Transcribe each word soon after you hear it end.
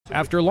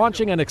After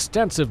launching an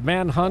extensive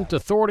manhunt,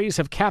 authorities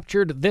have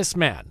captured this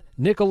man,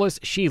 Nicholas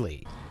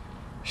Sheley.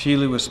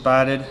 Sheley was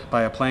spotted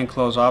by a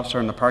plainclothes officer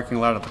in the parking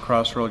lot at the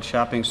Crossroads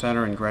Shopping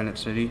Center in Granite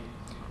City.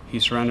 He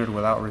surrendered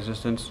without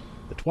resistance.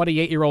 The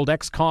 28-year-old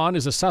ex-con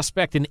is a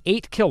suspect in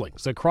 8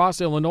 killings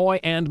across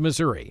Illinois and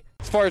Missouri.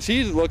 As far as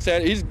he looks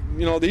at it,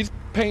 he's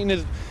painting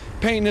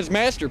his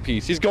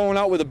masterpiece. He's going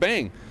out with a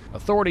bang.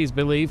 Authorities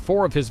believe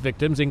 4 of his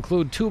victims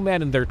include 2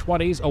 men in their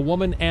 20s, a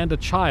woman and a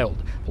child.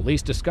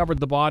 Police discovered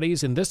the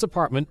bodies in this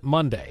apartment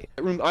Monday.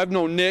 I've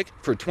known Nick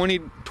for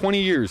 20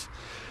 years.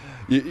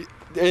 You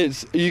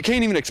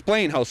can't even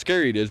explain how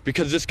scary it is,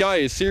 because this guy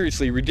is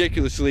seriously,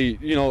 ridiculously,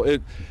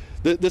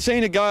 this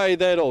ain't a guy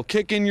that'll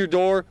kick in your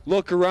door,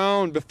 look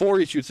around before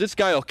he shoots. This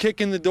guy will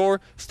kick in the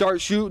door, start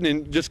shooting,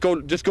 and just go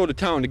to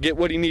town to get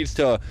what he needs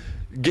to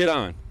get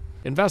on.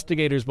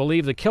 Investigators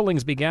believe the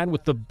killings began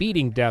with the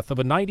beating death of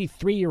a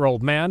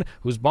 93-year-old man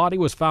whose body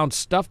was found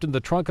stuffed in the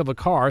trunk of a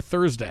car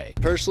Thursday.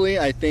 Personally,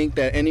 I think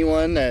that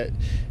anyone that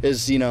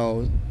is,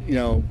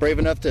 brave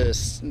enough to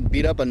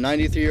beat up a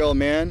 93-year-old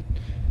man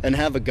and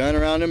have a gun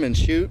around him and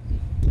shoot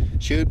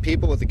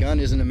people with a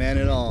gun isn't a man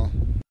at all.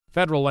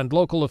 Federal and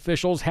local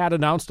officials had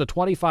announced a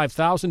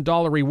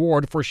 $25,000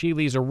 reward for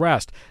Sheley's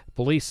arrest.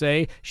 Police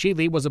say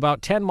Sheley was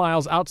about 10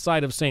 miles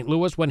outside of St.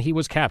 Louis when he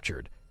was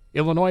captured.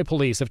 Illinois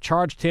police have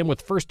charged him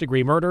with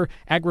first-degree murder,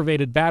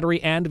 aggravated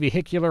battery, and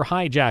vehicular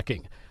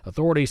hijacking.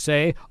 Authorities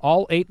say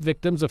all 8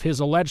 victims of his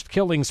alleged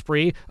killing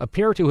spree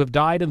appear to have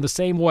died in the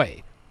same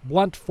way: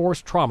 blunt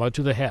force trauma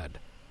to the head.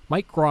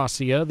 Mike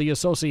Gracia, The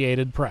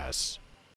Associated Press.